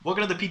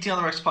Welcome to the PT on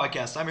the Rex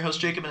podcast. I'm your host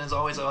Jacob, and as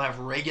always, I'll have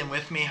Reagan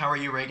with me. How are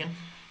you, Reagan?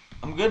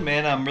 I'm good,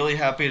 man. I'm really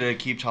happy to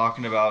keep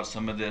talking about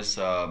some of this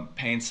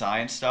pain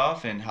science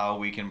stuff and how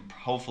we can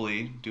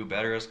hopefully do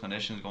better as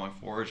clinicians going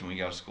forward when we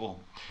go to school.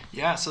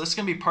 Yeah, so this is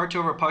going to be part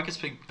two of our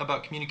podcast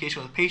about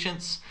communication with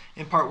patients.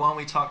 In part one,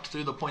 we talked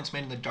through the points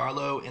made in the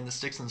Darlow and the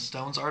Sticks and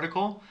Stones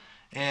article.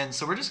 And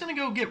so we're just going to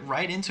go get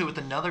right into it with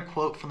another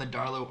quote from the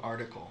Darlow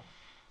article.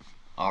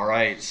 All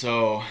right,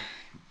 so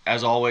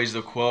as always,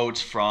 the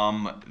quotes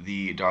from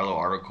the Darlow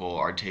article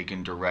are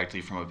taken directly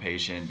from a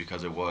patient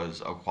because it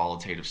was a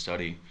qualitative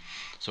study.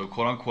 So,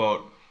 quote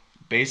unquote,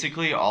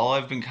 basically, all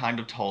I've been kind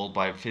of told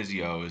by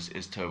physios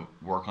is to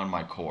work on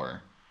my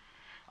core.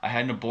 I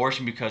had an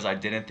abortion because I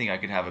didn't think I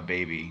could have a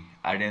baby.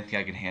 I didn't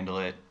think I could handle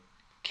it,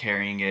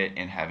 carrying it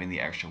and having the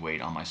extra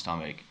weight on my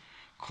stomach.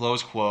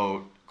 Close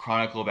quote,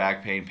 chronic low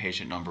back pain,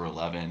 patient number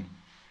 11.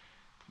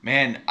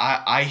 Man,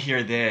 I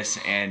hear this,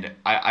 and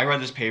I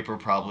read this paper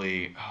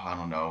probably, I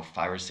don't know,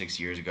 5 or 6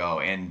 years ago,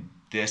 and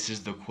this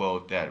is the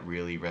quote that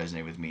really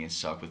resonated with me and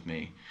stuck with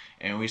me.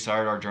 And when we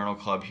started our journal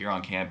club here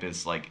on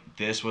campus, like,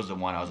 this was the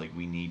one I was like,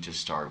 we need to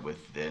start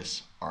with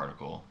this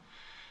article.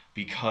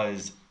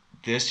 Because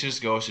this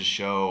just goes to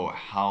show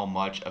how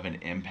much of an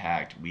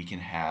impact we can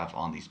have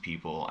on these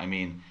people. I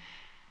mean,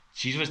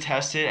 she was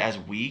tested as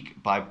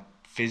weak by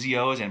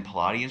physios and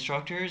Pilates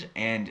instructors,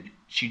 and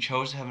she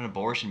chose to have an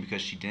abortion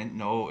because she didn't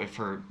know if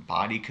her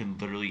body could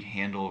literally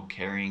handle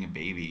carrying a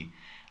baby.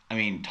 I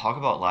mean, talk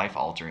about life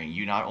altering.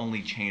 You not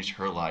only changed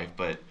her life,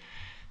 but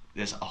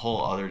this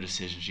whole other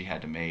decision she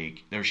had to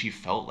make, or she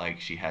felt like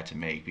she had to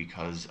make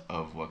because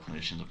of what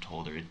clinicians have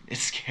told her. It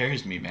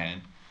scares me,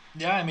 man.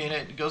 Yeah, I mean,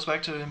 it goes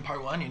back to in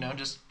part one,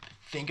 just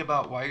think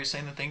about why you're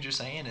saying the things you're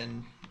saying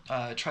and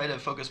try to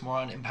focus more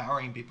on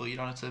empowering people. You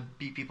don't have to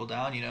beat people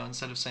down,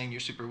 instead of saying you're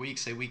super weak,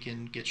 say we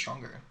can get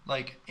stronger.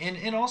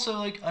 And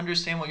also,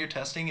 understand what you're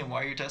testing and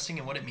why you're testing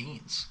and what it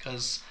means.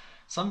 Because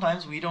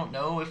sometimes we don't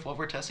know if what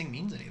we're testing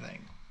means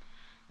anything.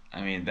 I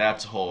mean,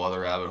 that's a whole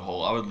other rabbit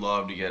hole. I would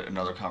love to get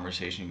another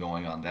conversation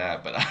going on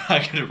that, but I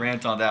could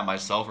rant on that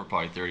myself for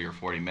probably 30 or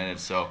 40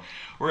 minutes. So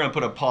we're going to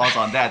put a pause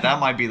on that.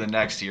 That might be the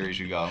next series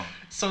we go.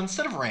 So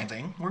instead of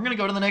ranting, we're going to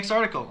go to the next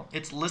article.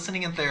 It's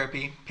Listening in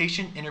Therapy,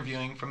 Patient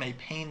Interviewing from a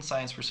Pain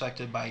Science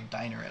Perspective by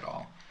Diner et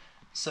al.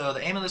 So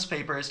the aim of this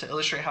paper is to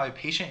illustrate how a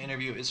patient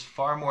interview is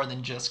far more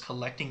than just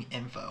collecting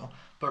info,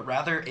 but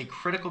rather a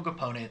critical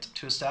component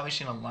to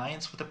establishing an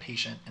alliance with a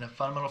patient and a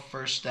fundamental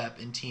first step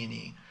in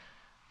T&E.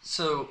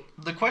 So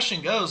the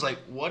question goes,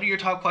 what are your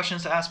top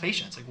questions to ask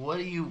patients? What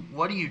do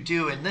you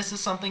do? And this is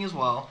something as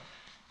well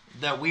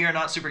that we are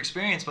not super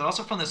experienced, but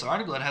also from this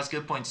article it has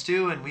good points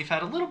too, and we've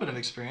had a little bit of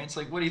experience.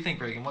 What do you think,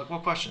 Reagan? What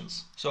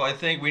questions? So I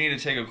think we need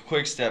to take a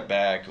quick step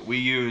back. We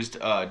used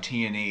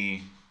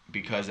T&E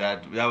because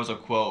that was a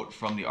quote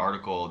from the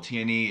article.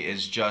 T&E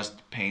is just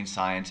pain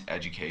science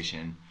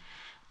education.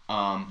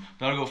 Now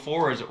to go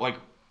forward,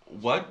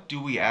 what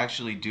do we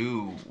actually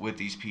do with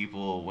these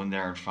people when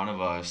they're in front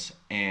of us?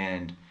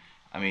 And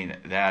I mean,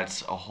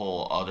 that's a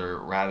whole other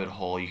rabbit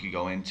hole you could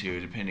go into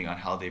depending on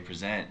how they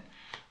present.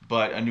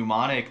 But a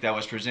mnemonic that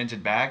was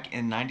presented back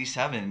in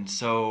 97,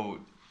 so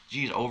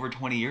geez, over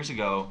 20 years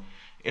ago.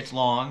 It's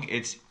long.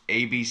 It's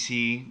A, B,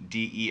 C,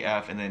 D, E,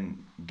 F, and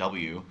then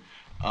W, which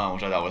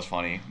I thought was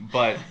funny.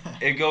 But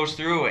it goes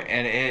through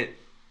and it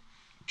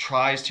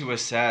tries to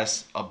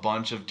assess a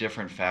bunch of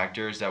different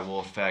factors that will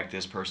affect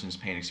this person's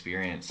pain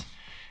experience.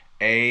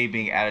 A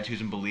being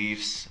attitudes and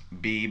beliefs,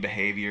 B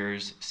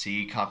behaviors,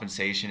 C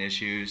compensation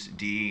issues,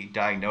 D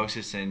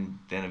diagnosis and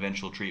then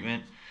eventual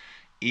treatment,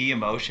 E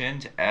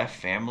emotions, F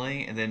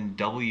family, and then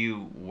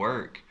W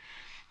work.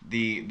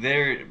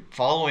 They're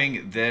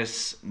following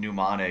this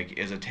mnemonic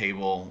is a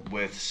table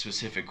with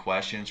specific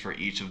questions for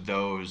each of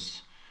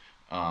those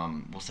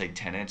we'll say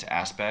tenets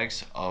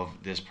aspects of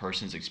this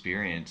person's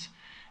experience.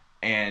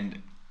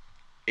 And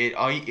it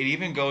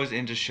even goes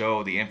in to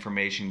show the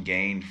information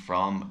gained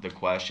from the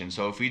question.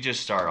 So if we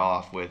just start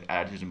off with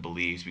attitudes and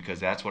beliefs, because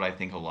that's what I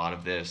think a lot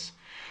of this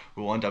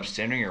will end up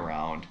centering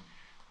around.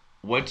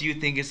 What do you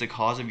think is the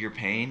cause of your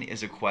pain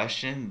is a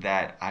question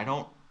that I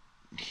don't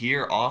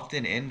hear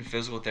often in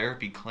physical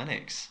therapy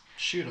clinics.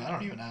 Shoot, I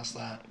don't even ask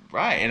that.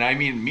 Right, and I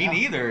mean, me Yeah.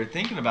 neither.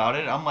 Thinking about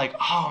it, I'm like,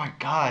 oh my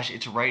gosh,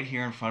 it's right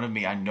here in front of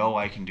me. I know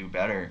I can do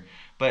better.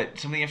 But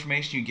some of the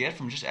information you get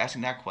from just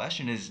asking that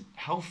question is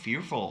how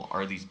fearful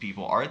are these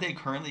people? Are they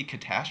currently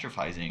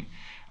catastrophizing?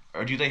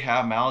 Or do they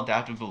have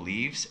maladaptive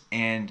beliefs?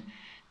 And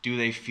do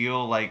they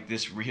feel like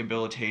this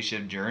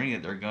rehabilitation journey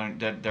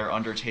that they're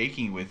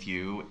undertaking with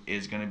you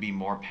is going to be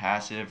more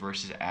passive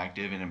versus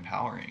active and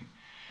empowering?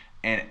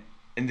 And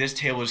this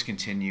table just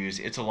continues.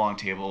 It's a long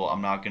table.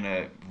 I'm not going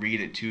to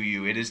read it to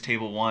you. It is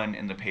table 1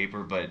 in the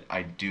paper, but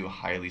I do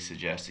highly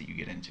suggest that you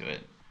get into it.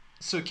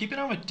 So keeping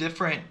on with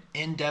different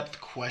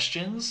in-depth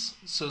questions.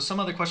 So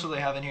some other questions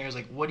they have in here is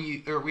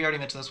we already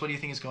mentioned this, what do you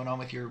think is going on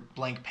with your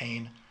blank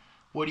pain?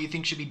 What do you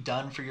think should be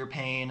done for your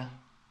pain?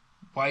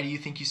 Why do you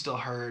think you still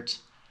hurt?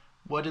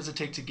 What does it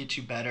take to get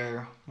you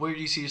better? Where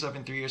do you see yourself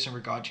in 3 years in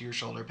regard to your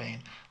shoulder pain?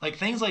 Like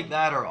things like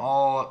that are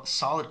all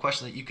solid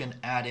questions that you can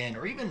add in,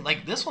 or even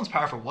like this one's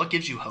powerful. What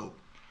gives you hope?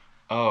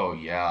 Oh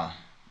yeah.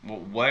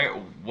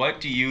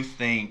 What do you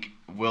think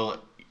will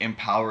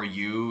empower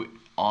you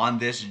on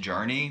this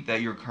journey that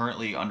you're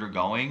currently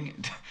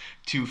undergoing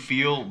to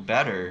feel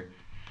better?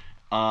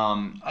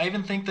 I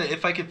even think that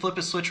if I could flip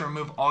a switch and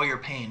remove all your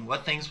pain,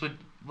 what things would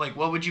like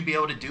what would you be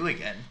able to do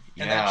again?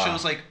 And that Yeah.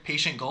 shows like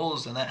patient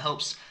goals, and that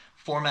helps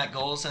format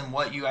goals and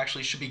what you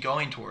actually should be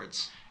going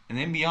towards. And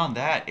then beyond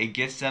that, it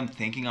gets them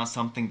thinking on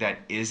something that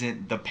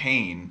isn't the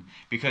pain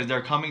because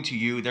they're coming to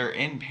you, they're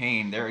in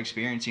pain, they're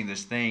experiencing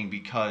this thing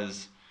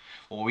because,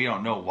 well, we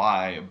don't know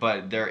why,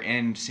 but they're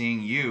in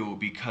seeing you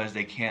because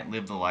they can't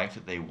live the life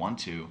that they want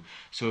to.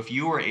 So if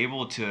you were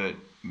able to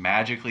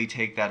magically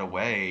take that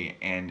away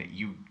and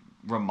you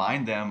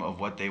remind them of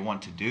what they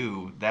want to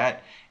do,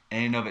 that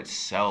in and of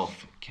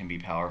itself can be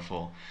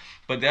powerful.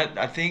 But that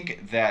I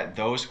think that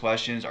those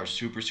questions are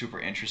super super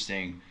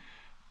interesting,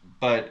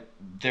 but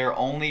they're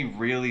only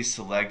really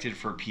selected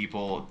for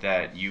people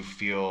that you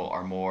feel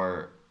are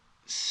more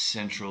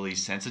centrally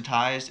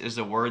sensitized is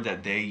the word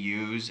that they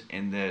use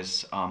in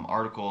this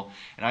article,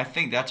 and I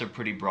think that's a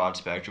pretty broad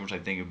spectrum, which I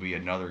think would be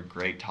another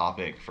great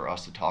topic for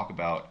us to talk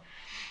about.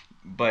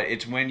 But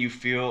it's when the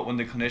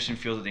clinician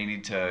feels that they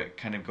need to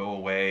kind of go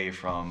away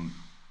from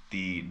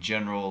the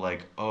general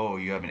like, oh,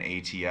 you have an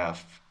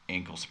ATF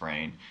ankle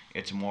sprain.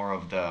 It's more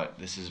of the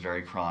this is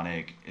very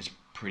chronic, it's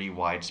pretty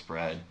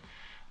widespread,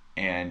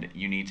 and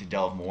you need to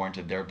delve more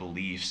into their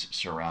beliefs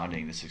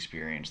surrounding this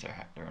experience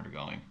they're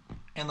undergoing.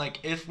 And like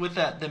if with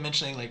that they're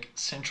mentioning like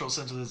central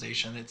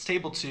sensitization, it's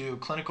table two,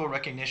 clinical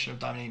recognition of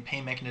dominating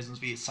pain mechanisms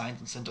via signs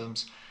and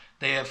symptoms.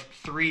 They have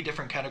three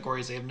different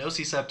categories. They have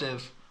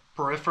nociceptive,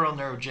 peripheral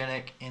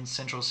neurogenic, and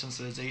central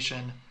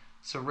sensitization.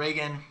 So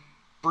Reagan,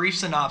 brief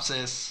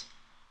synopsis,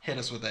 hit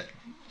us with it.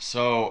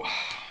 So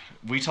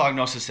we talk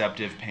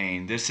nociceptive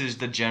pain. This is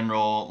the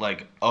general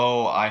like,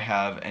 oh, I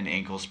have an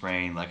ankle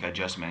sprain, like I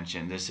just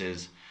mentioned. This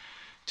is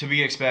to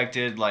be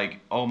expected, like,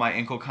 oh, my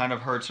ankle kind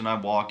of hurts when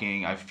I'm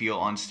walking. I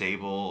feel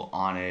unstable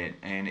on it,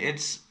 and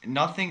it's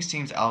nothing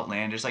seems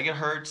outlandish. Like it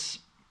hurts,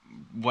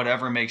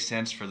 whatever makes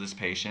sense for this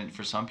patient.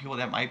 For some people,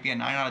 that might be a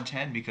 9 out of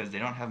 10 because they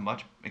don't have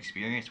much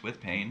experience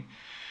with pain.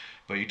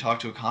 But you talk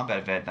to a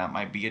combat vet, that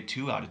might be a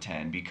 2 out of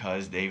 10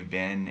 because they've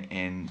been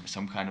in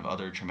some kind of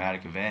other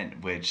traumatic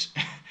event, which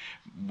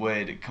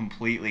would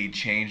completely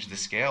change the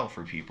scale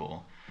for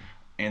people.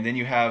 And then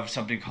you have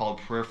something called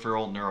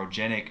peripheral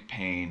neurogenic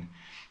pain,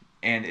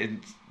 and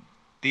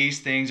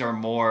these things are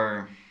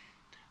more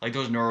like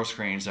those neural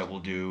screens that we'll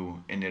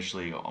do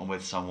initially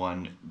with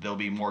someone. They'll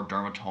be more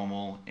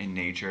dermatomal in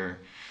nature.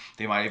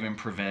 They might even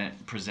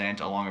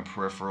present along a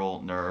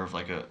peripheral nerve,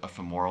 like a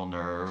femoral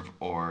nerve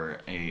or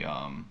a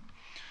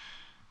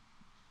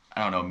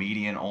I don't know,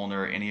 median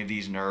ulnar, any of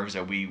these nerves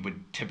that we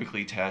would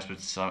typically test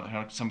with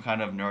some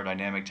kind of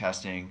neurodynamic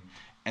testing.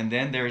 And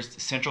then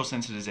there's central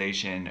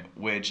sensitization,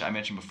 which I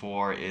mentioned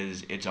before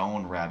is its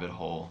own rabbit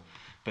hole.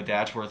 But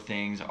that's where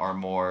things are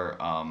more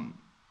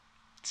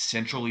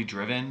centrally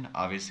driven,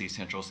 obviously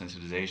central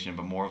sensitization,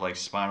 but more like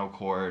spinal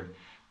cord,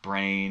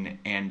 brain,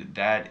 and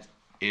that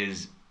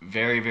is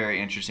very, very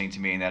interesting to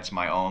me, and that's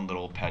my own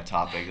little pet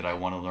topic that I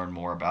want to learn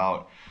more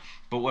about.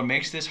 But what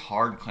makes this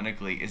hard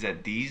clinically is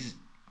that these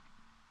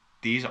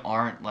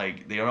aren't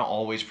like they don't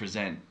always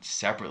present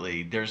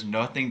separately. There's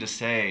nothing to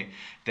say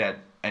that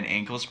an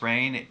ankle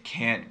sprain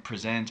can't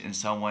present in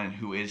someone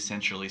who is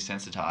centrally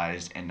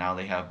sensitized and now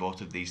they have both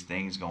of these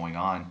things going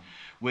on,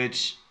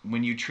 which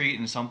when you treat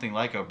in something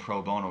like a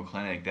pro bono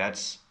clinic,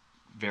 that's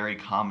very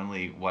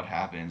commonly what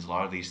happens. A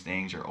lot of these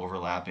things are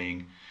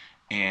overlapping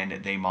and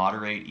they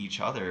moderate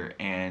each other,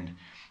 and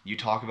you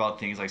talk about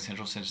things like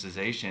central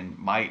sensitization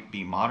might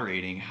be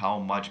moderating how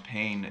much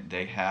pain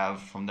they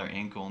have from their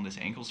ankle and this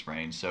ankle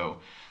sprain. So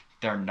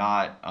they're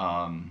not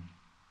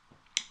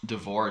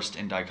divorced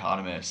and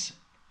dichotomous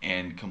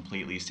and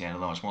completely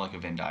standalone. It's more like a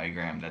Venn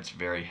diagram that's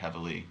very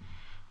heavily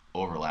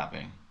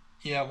overlapping.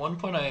 Yeah, one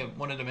point I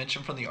wanted to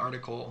mention from the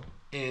article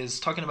is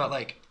talking about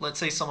like let's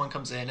say someone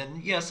comes in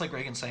and yes, like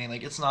Reagan's saying,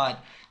 like it's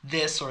not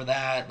this or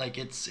that, like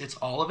it's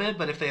all of it,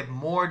 but if they have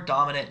more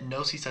dominant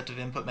nociceptive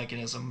input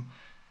mechanism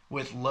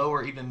with low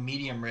or even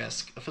medium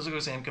risk, a physical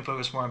exam can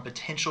focus more on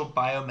potential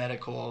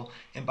biomedical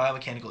and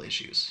biomechanical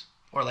issues,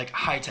 or like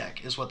high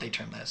tech is what they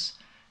term this,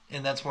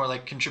 and that's more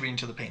like contributing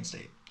to the pain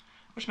state.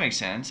 Which makes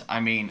sense. I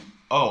mean,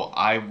 oh,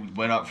 I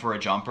went up for a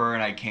jumper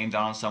and I came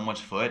down on someone's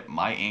foot,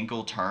 my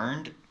ankle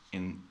turned,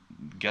 and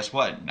guess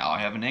what? Now I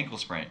have an ankle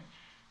sprain.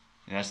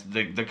 And that's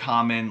the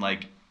common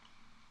like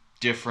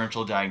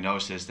differential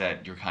diagnosis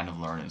that you're kind of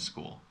learning in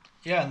school.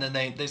 Yeah, and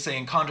then they say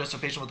in contrast, a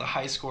patient with a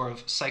high score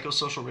of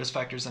psychosocial risk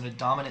factors and a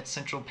dominant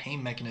central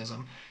pain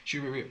mechanism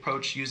should be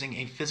approached using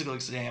a physical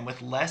exam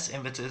with less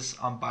emphasis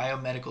on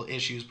biomedical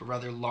issues, but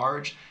rather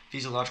large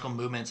physiological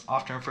movements,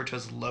 often referred to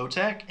as low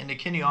tech. And to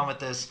continue on with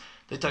this,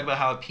 they talk about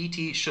how a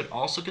PT should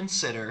also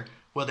consider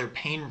whether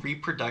pain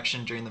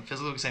reproduction during the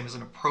physical exam is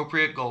an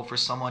appropriate goal for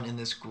someone in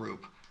this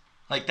group.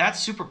 Like that's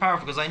super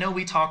powerful because I know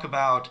we talk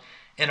about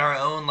in our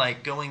own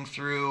like going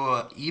through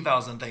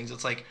evals and things.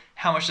 It's like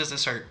how much does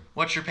this hurt?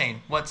 What's your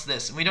pain? What's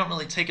this? And we don't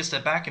really take a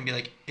step back and be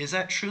like, is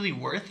that truly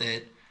worth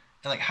it?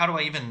 And like, how do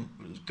I even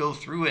go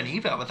through an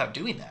eval without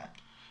doing that?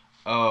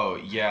 Oh,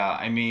 yeah.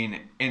 I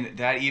mean, and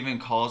that even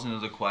calls into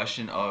the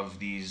question of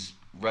these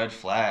red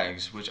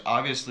flags, which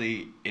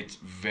obviously it's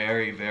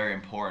very, very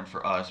important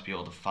for us to be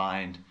able to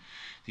find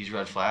these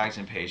red flags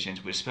in patients,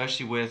 but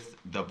especially with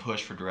the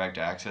push for direct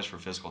access for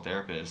physical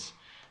therapists.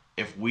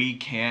 If we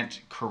can't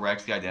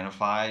correctly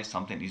identify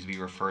something that needs to be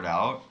referred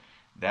out,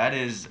 that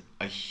is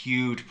a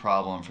huge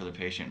problem for the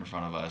patient in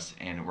front of us,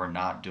 and we're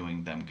not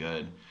doing them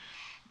good.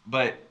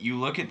 But you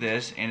look at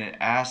this and it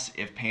asks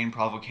if pain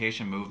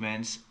provocation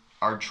movements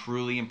are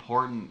truly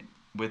important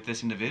with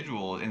this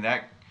individual, and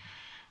that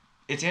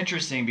it's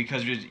interesting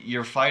because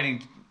you're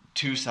fighting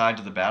two sides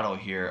of the battle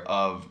here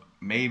of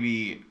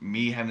maybe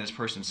me having this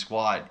person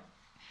squat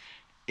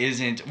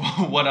isn't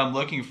what I'm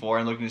looking for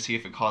and looking to see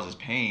if it causes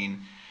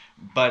pain,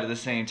 but at the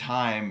same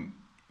time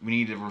we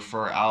need to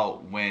refer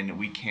out when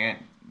we can't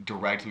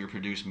directly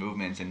reproduce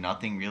movements and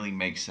nothing really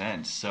makes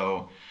sense.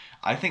 So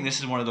I think this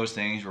is one of those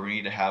things where we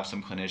need to have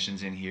some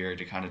clinicians in here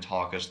to kind of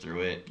talk us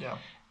through it. Yeah.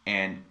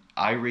 And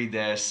I read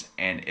this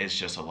and it's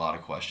just a lot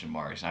of question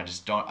marks. And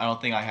I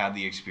don't think I have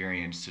the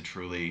experience to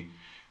truly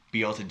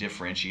be able to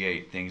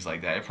differentiate things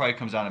like that. It probably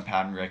comes down to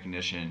pattern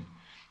recognition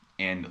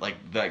and like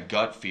that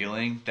gut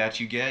feeling that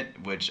you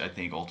get, which I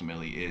think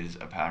ultimately is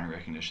a pattern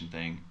recognition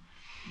thing.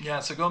 Yeah,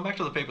 so going back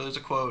to the paper, there's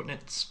a quote, and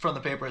it's from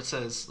the paper. It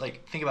says,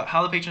 like, think about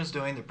how the patient is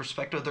doing, the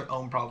perspective of their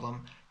own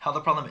problem, how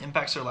the problem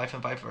impacts their life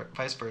and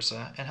vice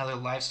versa, and how their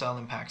lifestyle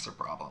impacts their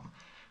problem.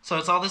 So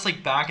it's all this,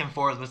 like, back and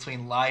forth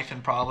between life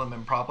and problem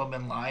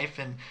and life,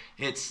 and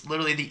it's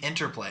literally the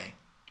interplay.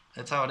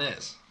 That's how it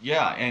is.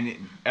 Yeah,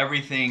 and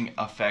everything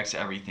affects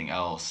everything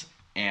else.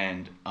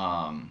 And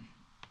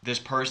this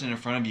person in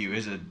front of you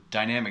is a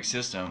dynamic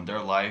system.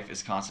 Their life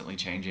is constantly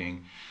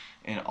changing,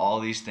 and all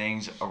these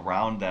things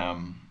around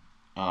them,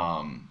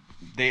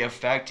 they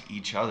affect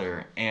each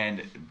other.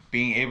 And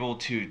being able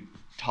to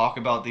talk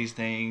about these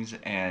things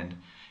and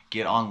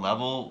get on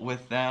level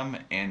with them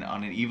and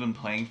on an even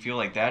playing field,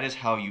 like that is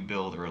how you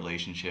build a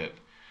relationship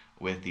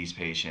with these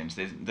patients.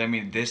 I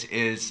mean, this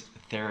is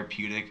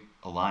therapeutic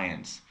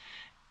alliance.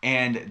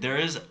 And there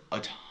is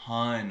a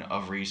ton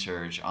of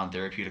research on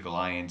therapeutic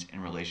alliance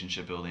and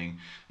relationship building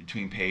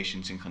between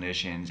patients and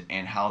clinicians,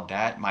 and how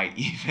that might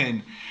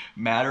even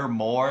matter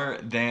more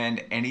than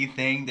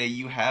anything that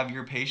you have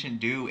your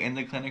patient do in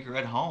the clinic or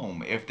at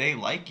home. If they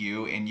like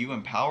you and you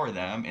empower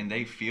them and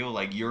they feel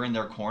like you're in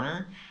their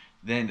corner,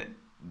 then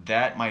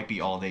that might be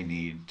all they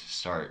need to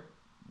start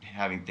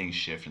having things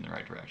shift in the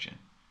right direction.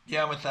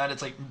 Yeah, and with that,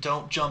 it's like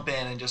don't jump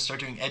in and just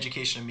start doing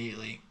education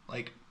immediately.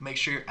 Like, make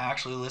sure you're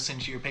actually listening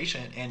to your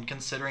patient and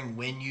considering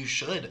when you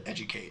should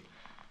educate.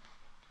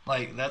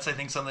 Like, that's, I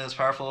think, something that's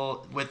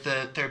powerful with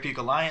the therapeutic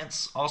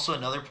alliance. Also,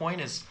 another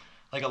point is,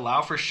 like,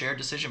 allow for shared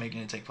decision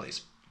making to take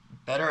place.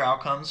 Better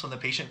outcomes when the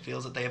patient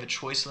feels that they have a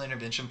choice in the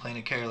intervention plan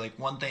of care. Like,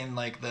 one thing,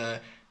 like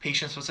the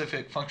patient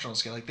specific functional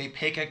scale, like, they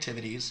pick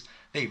activities,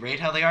 they rate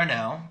how they are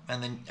now,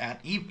 and then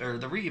at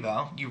the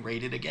re-eval, you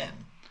rate it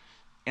again.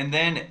 And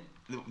then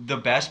the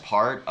best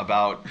part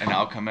about an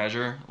outcome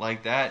measure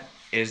like that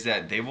is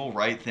that they will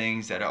write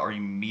things that are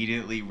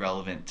immediately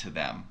relevant to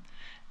them.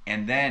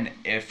 And then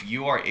if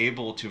you are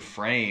able to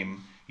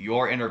frame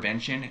your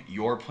intervention,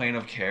 your plan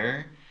of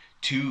care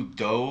to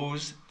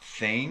those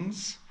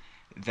things,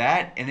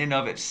 that in and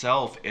of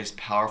itself is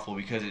powerful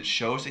because it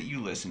shows that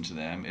you listen to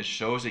them. It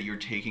shows that you're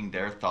taking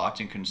their thoughts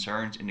and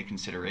concerns into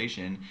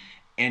consideration.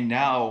 And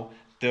now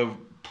the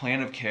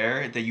plan of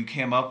care that you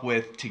came up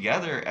with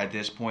together at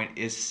this point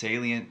is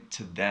salient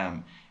to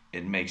them.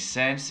 It makes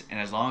sense,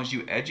 and as long as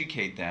you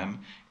educate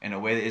them in a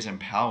way that is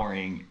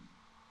empowering,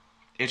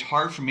 it's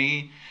hard for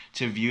me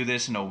to view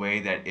this in a way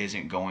that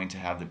isn't going to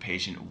have the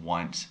patient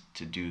want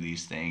to do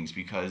these things,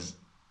 because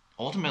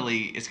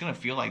ultimately it's going to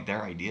feel like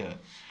their idea.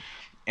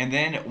 And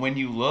then when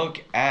you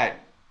look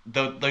at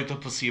the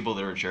placebo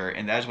literature,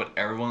 and that's what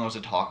everyone wants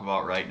to talk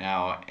about right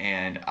now,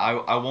 and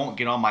I won't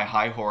get on my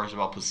high horse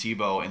about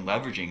placebo and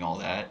leveraging all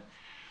that,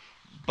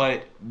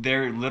 but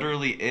there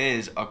literally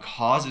is a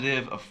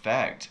causative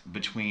effect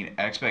between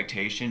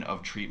expectation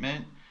of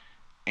treatment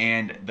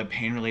and the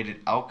pain related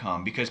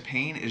outcome, because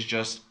pain is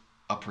just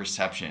a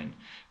perception.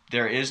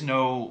 There is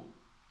no,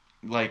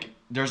 like,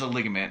 there's a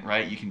ligament,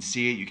 right? You can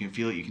see it, you can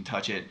feel it, you can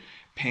touch it.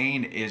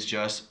 Pain is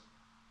just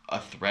a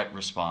threat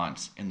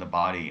response in the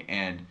body.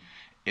 And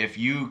if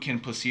you can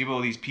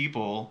placebo these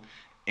people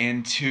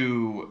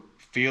into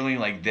feeling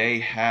like they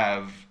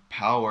have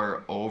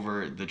power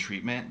over the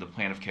treatment, the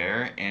plan of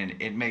care, and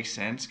it makes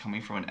sense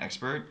coming from an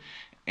expert,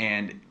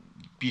 and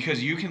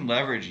because you can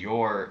leverage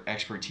your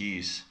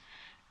expertise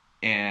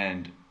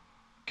and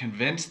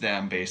convince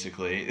them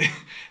basically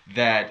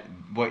that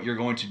what you're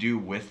going to do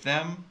with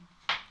them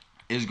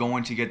is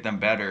going to get them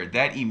better,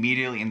 that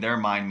immediately in their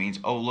mind means,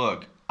 oh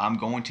look, I'm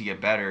going to get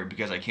better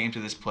because I came to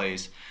this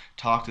place,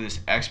 talked to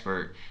this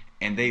expert,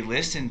 and they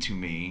listened to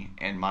me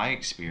and my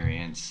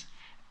experience,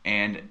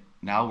 And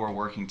now we're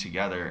working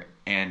together,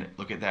 and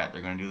look at that,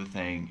 they're going to do the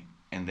thing,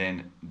 and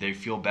then they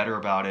feel better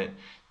about it.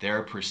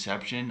 Their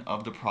perception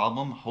of the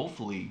problem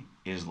hopefully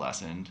is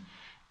lessened,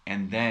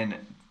 and then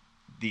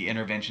the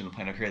intervention, the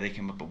plan of care they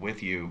came up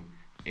with you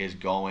is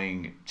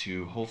going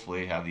to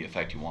hopefully have the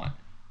effect you want.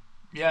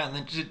 Yeah,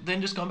 and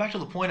then just going back to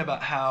the point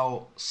about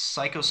how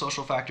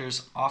psychosocial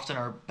factors often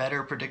are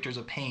better predictors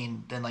of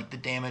pain than like the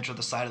damage or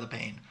the side of the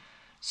pain.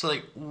 So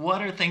like,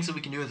 what are things that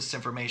we can do with this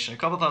information? A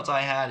couple thoughts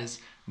I had is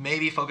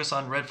maybe focus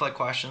on red flag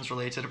questions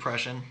related to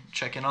depression.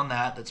 Check in on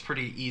that. That's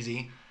pretty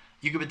easy.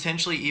 You could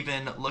potentially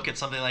even look at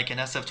something like an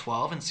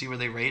SF-12 and see where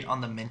they rate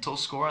on the mental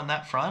score on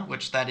that front,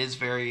 which that is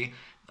very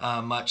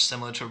much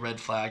similar to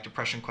red flag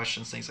depression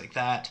questions, things like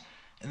that.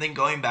 And then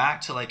going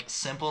back to like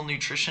simple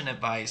nutrition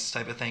advice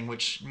type of thing,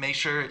 which make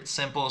sure it's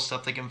simple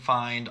stuff they can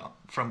find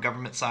from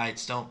government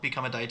sites. Don't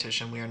become a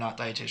dietitian. We are not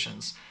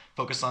dietitians.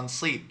 Focus on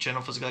sleep,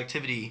 general physical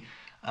activity.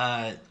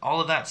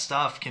 All of that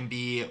stuff can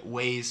be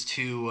ways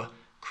to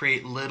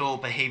create little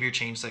behavior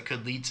change that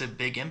could lead to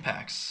big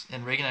impacts.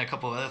 And Reagan had a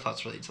couple of other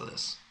thoughts related to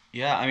this.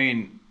 Yeah, I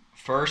mean,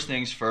 first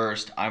things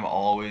first, I'm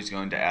always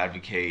going to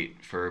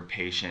advocate for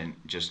patient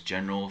just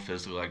general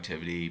physical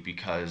activity,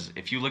 because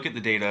if you look at the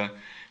data,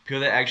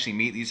 people that actually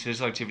meet these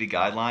physical activity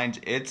guidelines,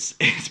 it's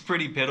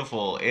pretty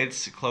pitiful.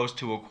 It's close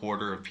to a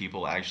quarter of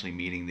people actually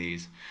meeting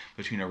these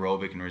between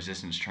aerobic and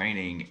resistance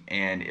training.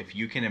 And if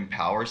you can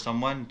empower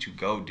someone to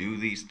go do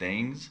these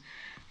things,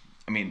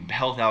 I mean,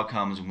 health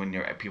outcomes when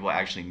people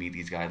actually meet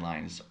these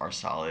guidelines are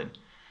solid.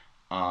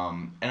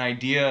 An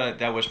idea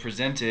that was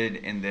presented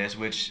in this,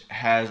 which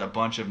has a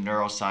bunch of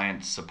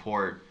neuroscience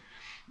support,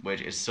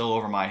 which is still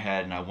over my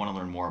head and I want to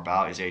learn more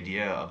about, is the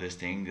idea of this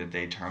thing that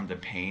they term the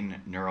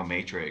pain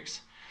neuromatrix.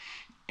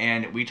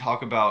 And we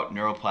talk about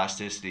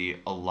neuroplasticity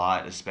a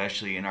lot,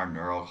 especially in our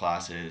neuro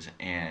classes,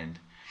 and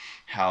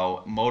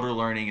how motor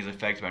learning is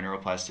affected by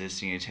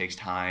neuroplasticity and it takes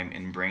time,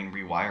 and brain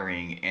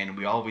rewiring. And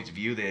we always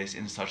view this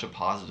in such a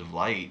positive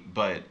light,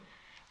 but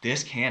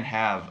this can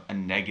have a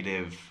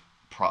negative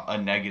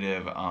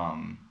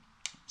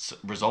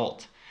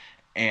result.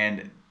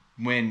 And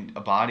when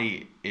a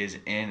body is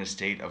in a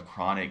state of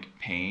chronic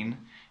pain,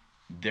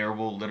 there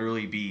will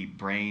literally be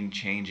brain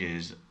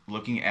changes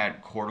looking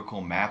at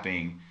cortical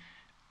mapping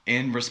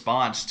in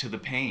response to the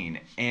pain.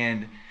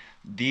 And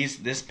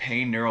this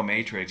pain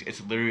neuromatrix,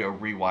 it's literally a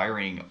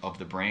rewiring of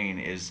the brain,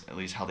 is at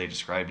least how they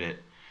described it.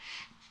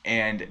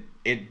 And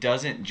it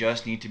doesn't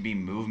just need to be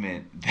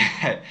movement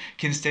that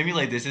can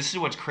stimulate this. This is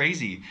what's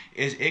crazy,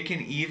 is it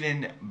can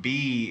even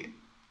be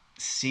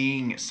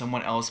seeing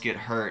someone else get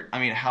hurt. I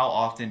mean, how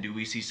often do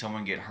we see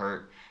someone get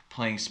hurt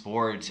playing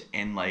sports,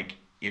 and like,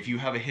 if you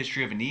have a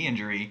history of a knee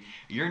injury,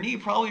 your knee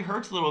probably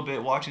hurts a little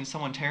bit watching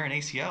someone tear an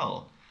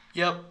ACL.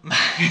 Yep.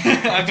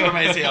 I tore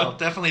my ACL.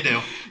 Definitely do.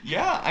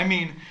 Yeah, I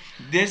mean,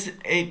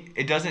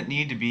 it doesn't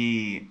need to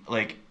be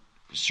like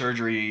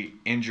surgery,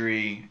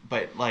 injury,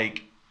 but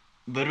like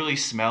literally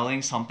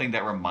smelling something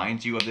that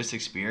reminds you of this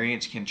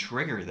experience can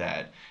trigger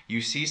that.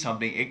 You see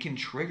something, it can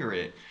trigger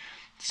it.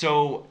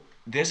 So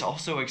this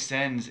also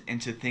extends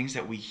into things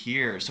that we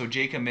hear. So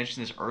Jacob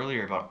mentioned this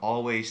earlier about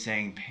always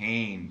saying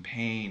pain,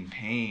 pain,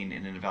 pain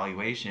in an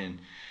evaluation.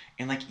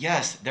 And like,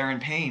 yes, they're in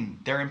pain.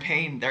 They're in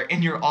pain. They're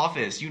in your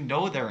office. You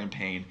know they're in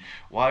pain.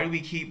 Why do we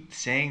keep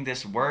saying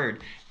this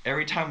word?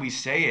 Every time we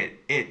say it,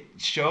 it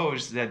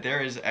shows that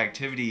there is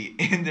activity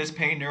in this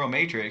pain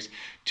neuromatrix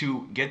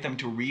to get them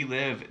to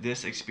relive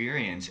this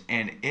experience.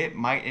 And it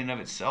might in and of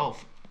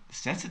itself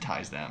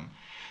sensitize them.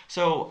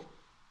 So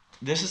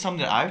this is something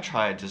that I've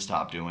tried to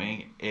stop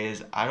doing,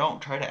 is I don't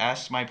try to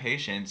ask my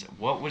patients,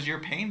 what was your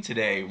pain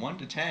today, 1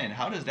 to 10,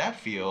 how does that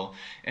feel,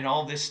 and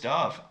all this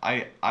stuff.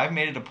 I've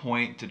made it a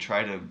point to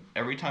try to,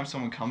 every time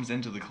someone comes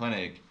into the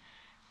clinic,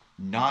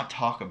 not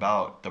talk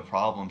about the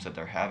problems that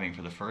they're having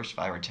for the first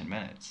 5 or 10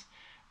 minutes.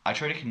 I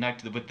try to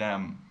connect with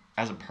them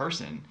as a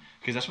person,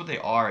 because that's what they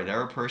are.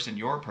 They're a person,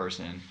 you're a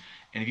person,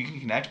 and if you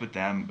can connect with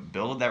them,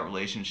 build that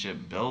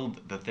relationship,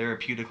 build the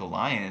therapeutic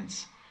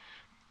alliance,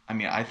 I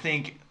mean, I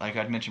think, like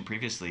I'd mentioned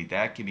previously,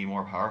 that can be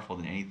more powerful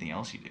than anything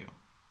else you do.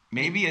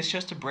 Maybe it's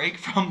just a break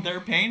from their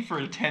pain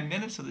for 10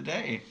 minutes of the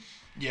day.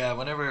 Yeah,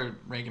 whenever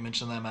Reagan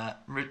mentioned that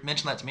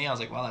to me, I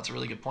was like, wow, that's a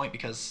really good point,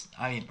 because,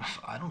 I mean,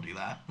 I don't do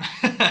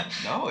that.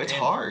 No, it's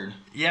hard.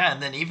 Yeah,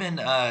 and then even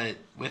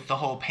with the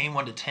whole pain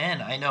 1 to 10,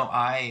 I know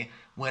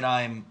when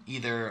I'm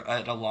either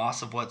at a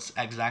loss of what's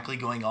exactly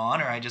going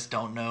on, or I just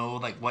don't know,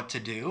 like, what to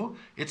do,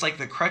 it's like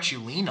the crutch you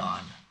lean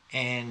on.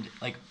 And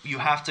like, you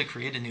have to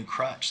create a new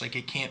crutch. Like,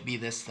 it can't be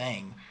this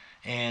thing.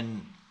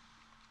 And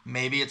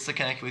maybe it's to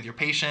connect with your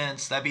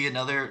patients. That'd be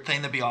another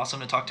thing that'd be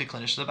awesome to talk to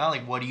clinicians about.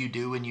 Like, what do you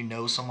do when you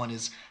know someone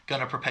is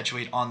going to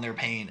perpetuate on their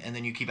pain, and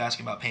then you keep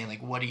asking about pain?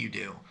 Like, what do you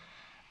do?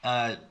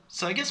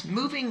 So I guess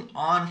moving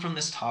on from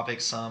this topic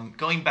some,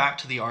 going back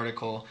to the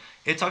article,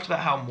 it talked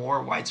about how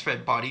more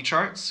widespread body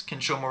charts can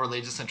show more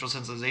related to central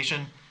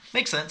sensitization.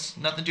 Makes sense.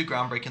 Nothing too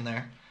groundbreaking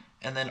there.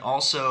 And then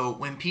also,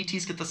 when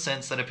PTs get the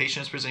sense that a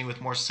patient is presenting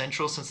with more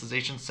central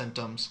sensitization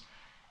symptoms,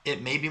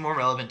 it may be more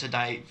relevant to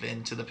dive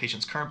into the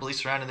patient's current beliefs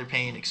surrounding their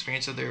pain,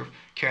 experience of their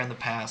care in the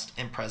past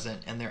and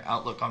present, and their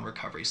outlook on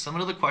recovery.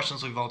 Similar to the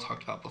questions we've all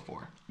talked about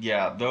before.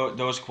 Yeah,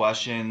 those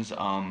questions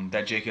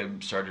that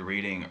Jacob started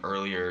reading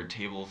earlier,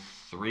 table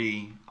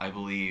 3, I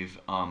believe,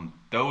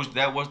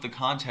 that was the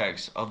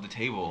context of the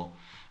table.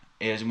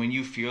 Is when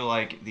you feel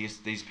like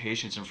these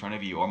patients in front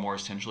of you are more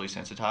essentially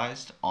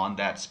sensitized on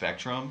that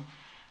spectrum,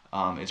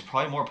 it's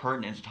probably more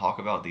pertinent to talk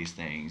about these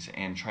things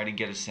and try to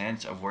get a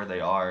sense of where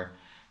they are.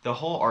 The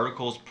whole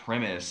article's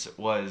premise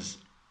was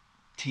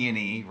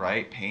T&E,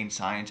 right? Pain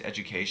science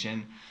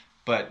education,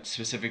 but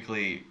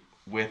specifically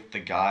with the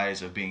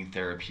guise of being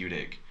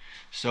therapeutic.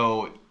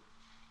 So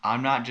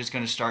I'm not just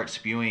going to start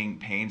spewing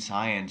pain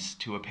science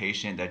to a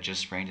patient that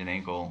just sprained an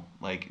ankle.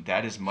 Like,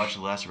 that is much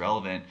less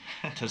relevant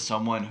to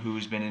someone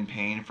who's been in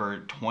pain for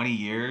 20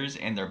 years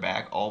and their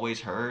back always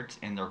hurts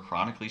and they're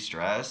chronically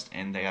stressed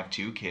and they have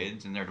 2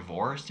 kids and they're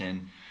divorced.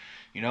 And,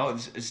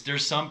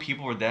 there's some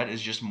people where that is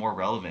just more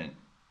relevant.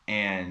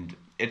 And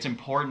it's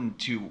important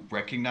to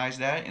recognize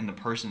that in the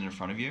person in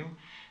front of you.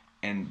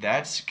 And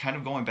that's kind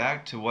of going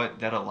back to what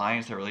that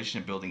alliance, that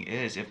relationship building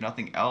is. If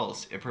nothing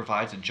else, it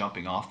provides a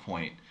jumping off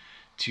point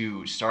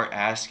to start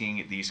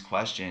asking these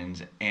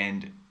questions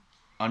and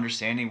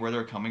understanding where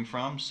they're coming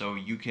from so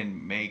you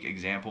can make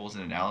examples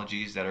and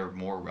analogies that are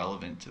more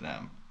relevant to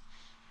them.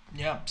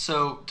 Yeah,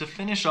 so to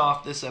finish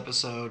off this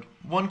episode,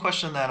 one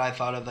question that I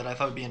thought of that I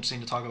thought would be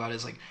interesting to talk about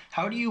is, like,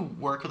 how do you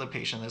work with a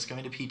patient that's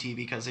going to PT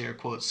because they are,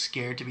 quote,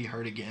 scared to be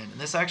hurt again?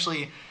 And this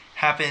actually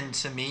happened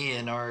to me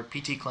in our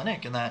PT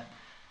clinic, in that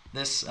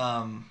this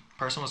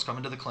person was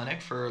coming to the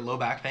clinic for low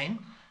back pain,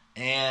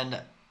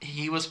 and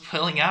he was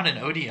filling out an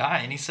ODI,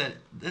 and he said,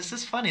 "This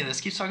is funny.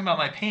 This keeps talking about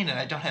my pain, and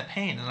I don't have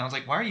pain." And I was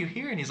like, "Why are you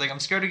here?" And he's like, "I'm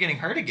scared of getting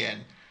hurt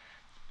again."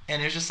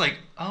 And it was just like,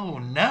 oh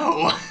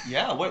no.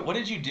 Yeah, what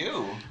did you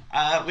do?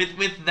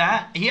 With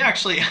that, we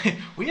actually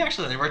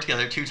only worked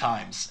together 2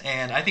 times,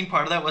 and I think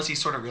part of that was he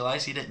sort of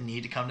realized he didn't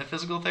need to come to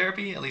physical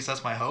therapy. At least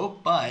that's my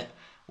hope. But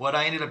what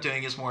I ended up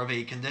doing is more of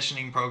a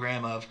conditioning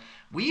program of,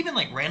 we even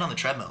like ran on the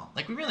treadmill.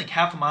 Like, we ran like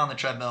half a mile on the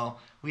treadmill.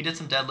 We did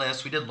some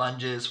deadlifts. We did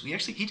lunges.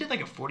 He did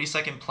like a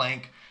 40-second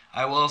plank.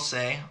 I will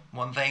say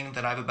one thing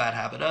that I have a bad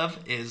habit of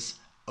is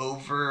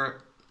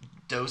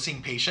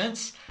overdosing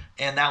patients.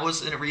 And that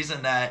was a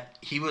reason that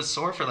he was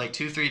sore for like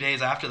 2-3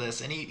 days after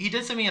this. And he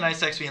did send me a nice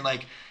text being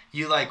like,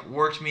 "You like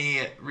worked me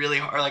really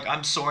hard, like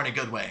I'm sore in a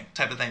good way,"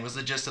 type of thing was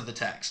the gist of the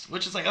text.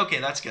 Which is like, okay,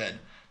 that's good.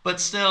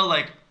 But still,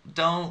 like,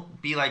 don't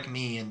be like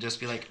me and just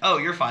be like, "Oh,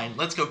 you're fine,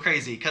 let's go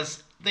crazy."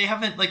 Because they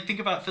haven't, like, think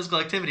about physical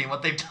activity and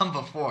what they've done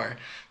before.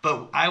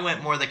 But I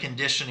went more the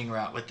conditioning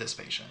route with this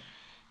patient.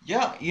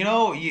 Yeah,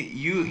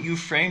 you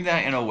frame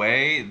that in a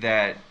way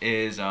that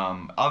is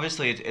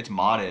obviously it's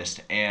modest,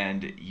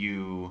 and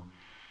you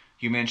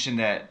mentioned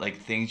that, like,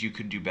 things you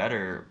could do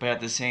better, but at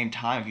the same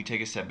time, if you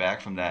take a step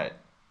back from that,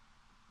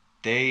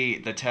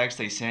 the text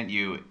they sent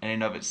you in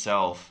and of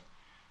itself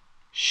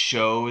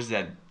shows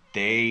that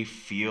they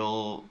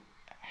feel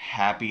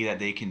happy that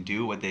they can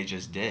do what they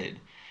just did.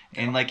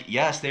 And, like,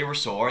 yes, they were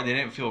sore, they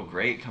didn't feel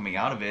great coming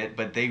out of it,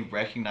 but they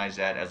recognize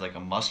that as like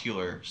a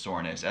muscular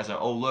soreness, as a,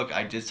 oh look,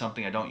 I did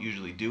something I don't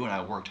usually do and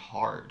I worked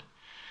hard.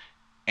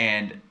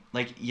 And,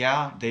 like,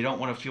 yeah, they don't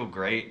want to feel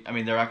great. I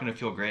mean, they're not going to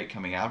feel great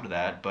coming out of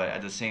that, but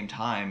at the same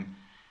time,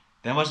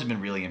 that must have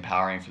been really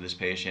empowering for this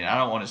patient. I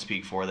don't want to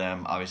speak for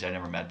them. Obviously, I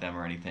never met them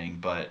or anything,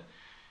 but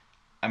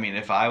I mean,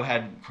 if I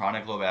had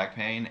chronic low back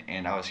pain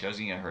and I was scared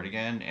to get hurt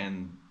again,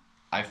 and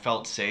I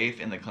felt safe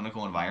in the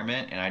clinical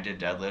environment, and I did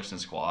deadlifts and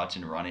squats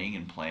and running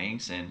and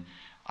planks, and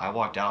I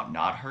walked out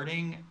not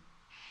hurting,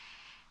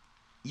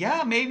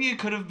 yeah, maybe it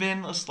could have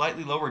been a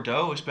slightly lower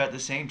dose, but at the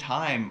same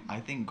time, I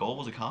think goal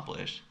was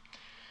accomplished.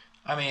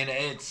 I mean,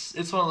 it's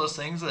one of those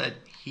things that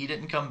he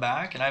didn't come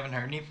back, and I haven't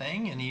heard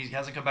anything, and he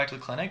hasn't come back to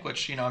the clinic.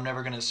 Which, I'm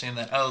never going to assume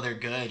that, oh, they're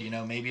good.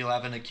 Maybe he'll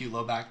have an acute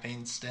low back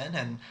pain stint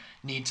and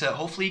need to.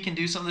 Hopefully, he can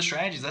do some of the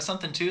strategies. That's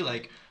something too.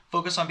 Like,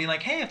 focus on being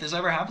like, hey, if this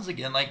ever happens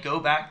again, like, go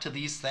back to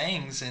these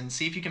things and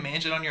see if you can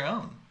manage it on your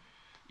own.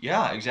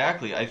 Yeah,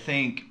 exactly. I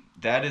think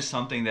that is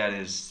something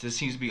this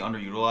seems to be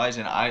underutilized,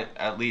 and I,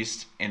 at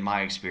least in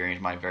my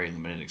experience, my very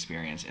limited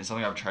experience, and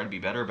something I've tried to be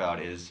better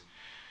about is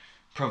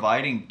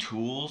providing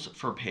tools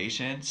for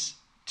patients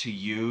to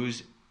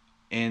use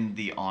in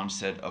the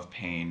onset of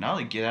pain. Not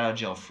like get out of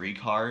jail free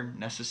card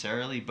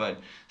necessarily,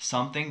 but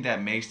something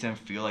that makes them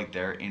feel like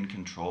they're in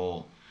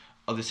control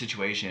of the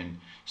situation.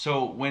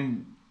 So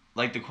when,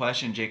 like, the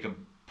question Jacob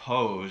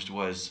posed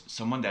was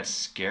someone that's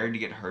scared to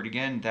get hurt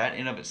again, that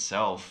in of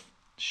itself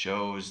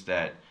shows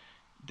that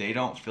they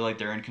don't feel like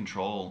they're in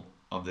control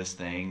of this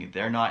thing.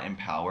 They're not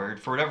empowered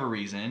for whatever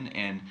reason,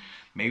 and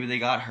maybe they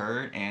got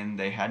hurt and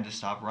they had to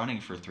stop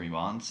running for 3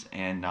 months,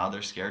 and now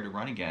they're scared to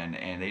run again,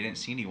 and they didn't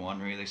see anyone.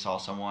 Maybe they saw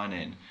someone,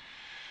 and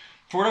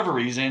for whatever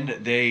reason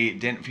they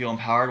didn't feel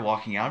empowered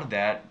walking out of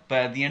that. But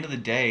at the end of the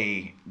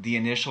day, the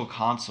initial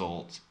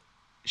consult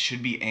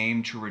should be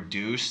aimed to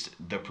reduce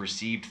the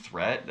perceived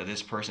threat that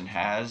this person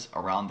has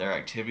around their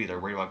activity they're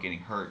worried about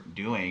getting hurt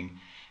doing,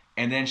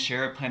 and then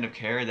share a plan of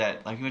care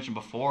that, like you mentioned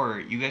before,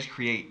 you guys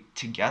create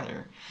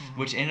together,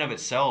 which in and of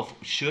itself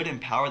should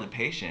empower the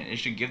patient. It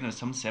should give them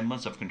some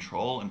semblance of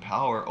control and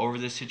power over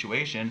this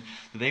situation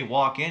that they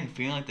walk in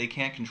feeling like they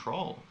can't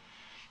control.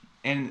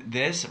 And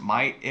it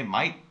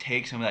might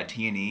take some of that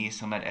T&E,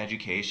 some of that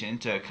education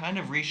to kind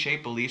of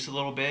reshape beliefs a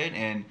little bit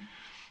and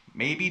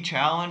maybe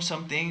challenge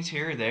some things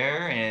here or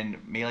there and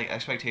maybe like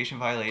expectation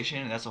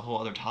violation, and that's a whole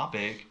other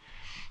topic.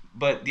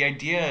 But the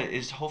idea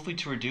is hopefully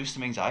to reduce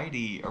some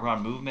anxiety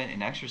around movement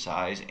and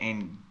exercise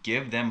and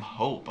give them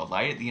hope, a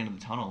light at the end of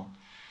the tunnel.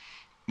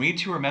 We need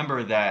to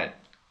remember that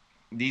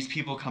these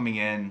people coming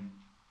in,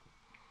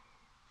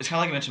 it's kind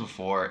of like I mentioned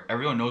before,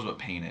 everyone knows what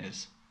pain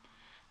is.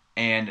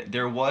 And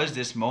there was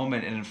this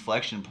moment, an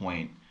inflection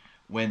point,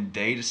 when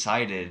they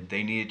decided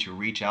they needed to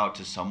reach out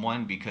to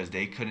someone because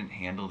they couldn't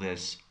handle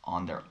this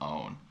on their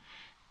own.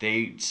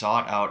 They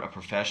sought out a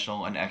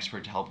professional, an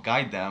expert to help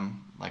guide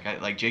them.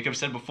 Like Jacob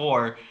said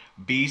before,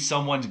 be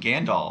someone's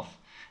Gandalf.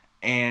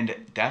 And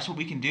that's what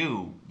we can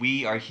do.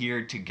 We are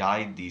here to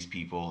guide these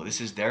people. This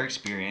is their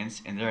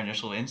experience, and their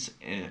initial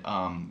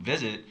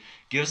visit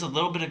gives a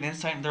little bit of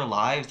insight in their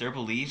lives, their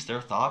beliefs,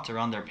 their thoughts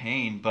around their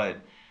pain, but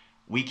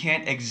we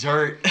can't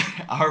exert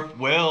our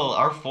will,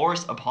 our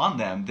force upon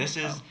them. This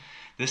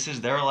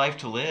is their life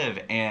to live.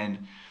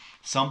 And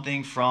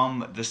something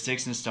from the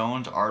Sticks and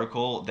Stones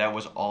article that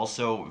was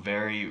also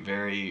very,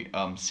 very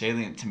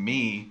salient to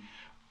me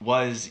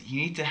was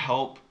you need to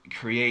help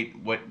create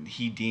what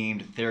he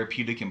deemed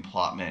therapeutic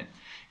emplotment.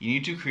 You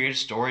need to create a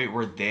story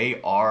where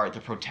they are the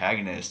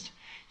protagonist.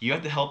 You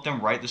have to help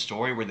them write the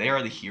story where they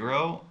are the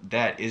hero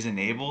that is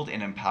enabled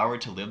and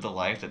empowered to live the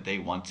life that they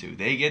want to.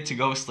 They get to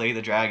go slay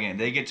the dragon.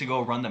 They get to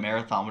go run the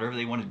marathon, whatever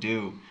they want to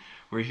do.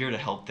 We're here to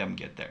help them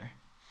get there.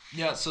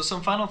 Yeah, so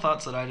some final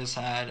thoughts that I just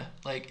had.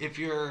 Like, if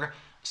you're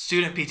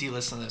student PT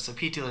listening to this, a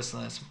PT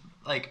listening to this,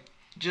 like,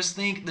 just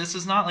think this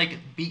is not like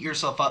beat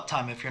yourself up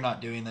time if you're not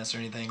doing this or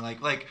anything.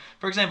 Like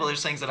for example,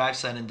 there's things that I've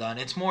said and done.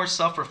 It's more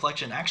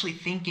self-reflection, actually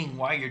thinking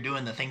why you're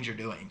doing the things you're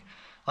doing.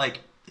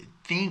 Like,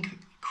 think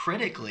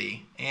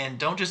critically and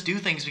don't just do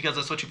things because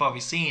that's what you've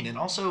always seen. And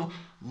also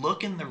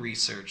look in the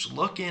research,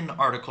 look in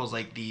articles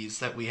like these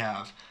that we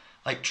have.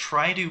 Like,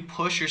 try to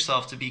push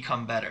yourself to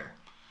become better.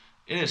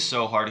 It is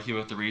so hard to keep up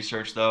with the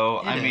research, though.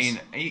 I mean,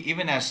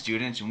 even as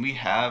students, when we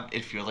have,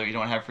 it feels like we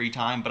don't have free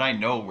time, but I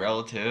know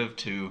relative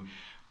to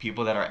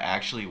people that are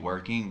actually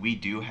working, we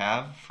do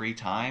have free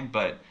time.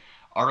 But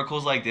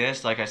articles like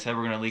this, like I said,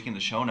 we're going to link in the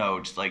show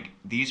notes, like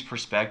these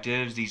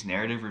perspectives, these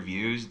narrative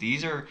reviews,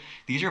 these are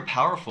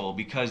powerful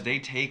because they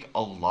take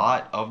a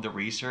lot of the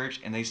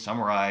research and they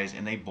summarize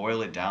and they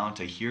boil it down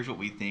to here's what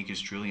we think is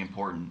truly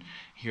important.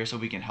 Here's how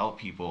we can help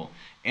people.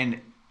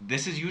 And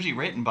this is usually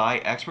written by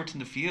experts in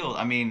the field.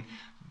 I mean,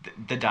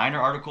 the Diner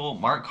article,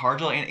 Mark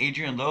Cargill and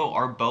Adrian Lowe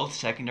are both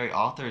secondary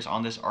authors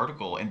on this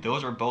article, and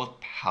those are both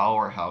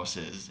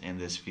powerhouses in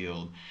this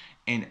field.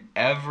 And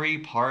every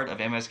part of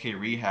MSK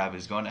Rehab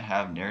is going to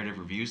have narrative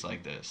reviews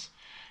like this.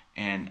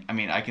 And I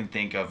mean, I can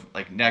think of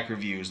like neck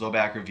reviews, low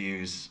back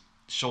reviews,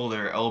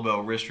 shoulder,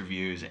 elbow, wrist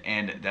reviews,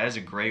 and that is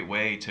a great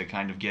way to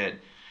kind of get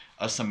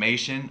a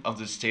summation of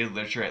the state of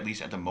literature, at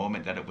least at the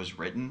moment that it was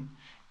written.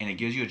 And it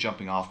gives you a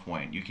jumping off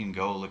point. You can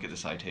go look at the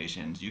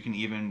citations. You can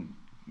even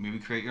maybe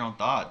create your own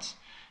thoughts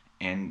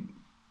and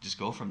just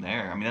go from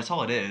there. I mean, that's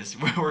all it is.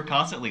 We're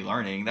constantly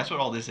learning. That's what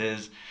all this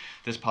is,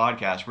 this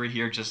podcast. We're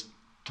here just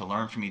to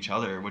learn from each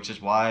other, which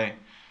is why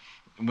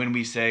when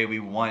we say we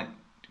want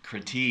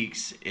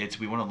critiques,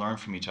 we want to learn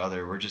from each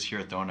other. We're just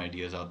here throwing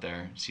ideas out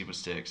there, see what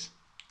sticks.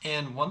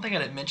 And one thing I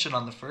didn't mention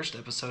on the first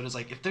episode is,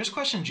 like, if there's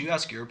questions you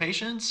ask your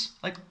patients,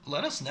 like,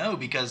 let us know,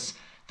 because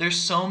there's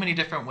so many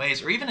different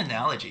ways, or even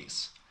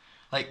analogies.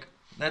 Like,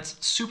 that's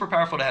super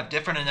powerful to have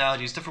different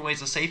analogies, different ways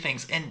to say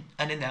things. And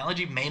an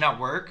analogy may not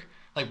work.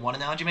 Like, one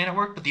analogy may not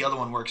work, but the other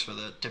one works for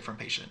the different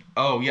patient.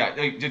 Oh, yeah.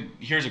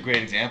 Here's a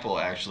great example,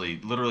 actually.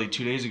 Literally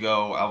 2 days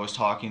ago, I was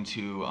talking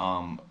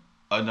to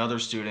another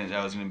student that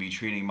I was going to be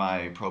treating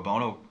my pro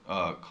bono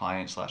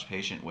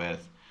client/patient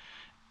with.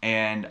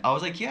 And I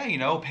was like, yeah,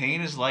 pain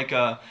is like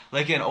an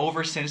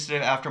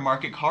oversensitive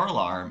aftermarket car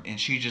alarm. And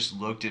she just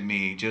looked at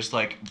me, just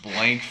like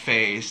blank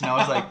face. And I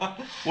was like,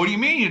 what do you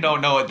mean you don't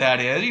know what that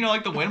is?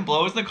 Like the wind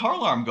blows and the car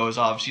alarm goes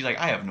off. She's like,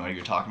 I have no idea what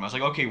you're talking about. I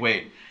was like, okay,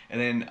 wait.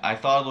 And then I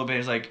thought a little bit.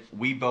 It's like,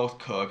 we both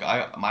cook.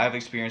 I have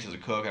experience as a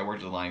cook. I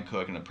worked as a line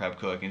cook and a prep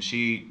cook. And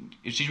she's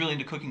really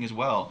into cooking as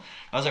well.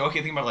 I was like,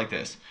 okay, think about it like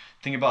this.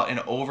 Think about an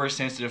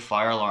oversensitive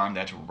fire alarm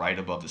that's right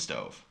above the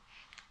stove.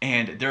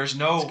 And there's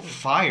no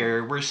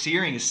fire. We're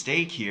searing a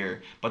steak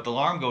here, but the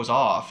alarm goes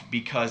off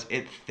because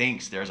it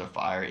thinks there's a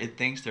fire. It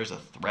thinks there's a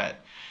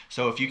threat.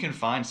 So if you can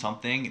find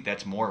something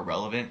that's more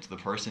relevant to the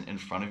person in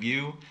front of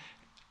you,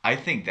 I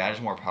think that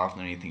is more powerful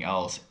than anything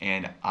else.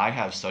 And I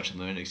have such a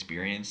limited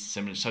experience,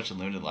 such a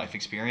limited life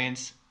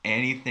experience.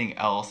 Anything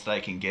else that I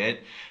can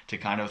get to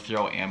kind of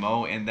throw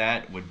ammo in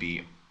that would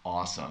be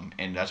awesome.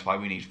 And that's why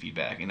we need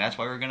feedback. And that's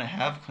why we're going to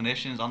have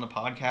clinicians on the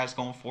podcast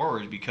going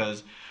forward,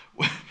 because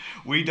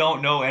we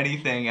don't know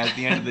anything at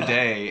the end of the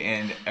day,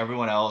 and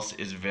everyone else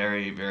is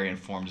very, very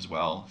informed as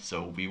well.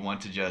 So we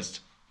want to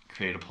just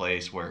create a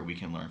place where we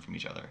can learn from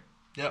each other.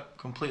 Yep,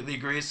 completely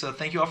agree. So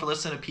thank you all for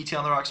listening to PT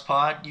on the Rocks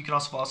pod. You can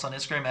also follow us on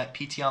Instagram at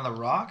PT on the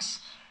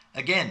Rocks.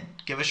 Again,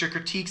 give us your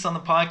critiques on the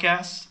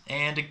podcast.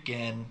 And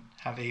again,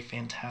 have a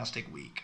fantastic week.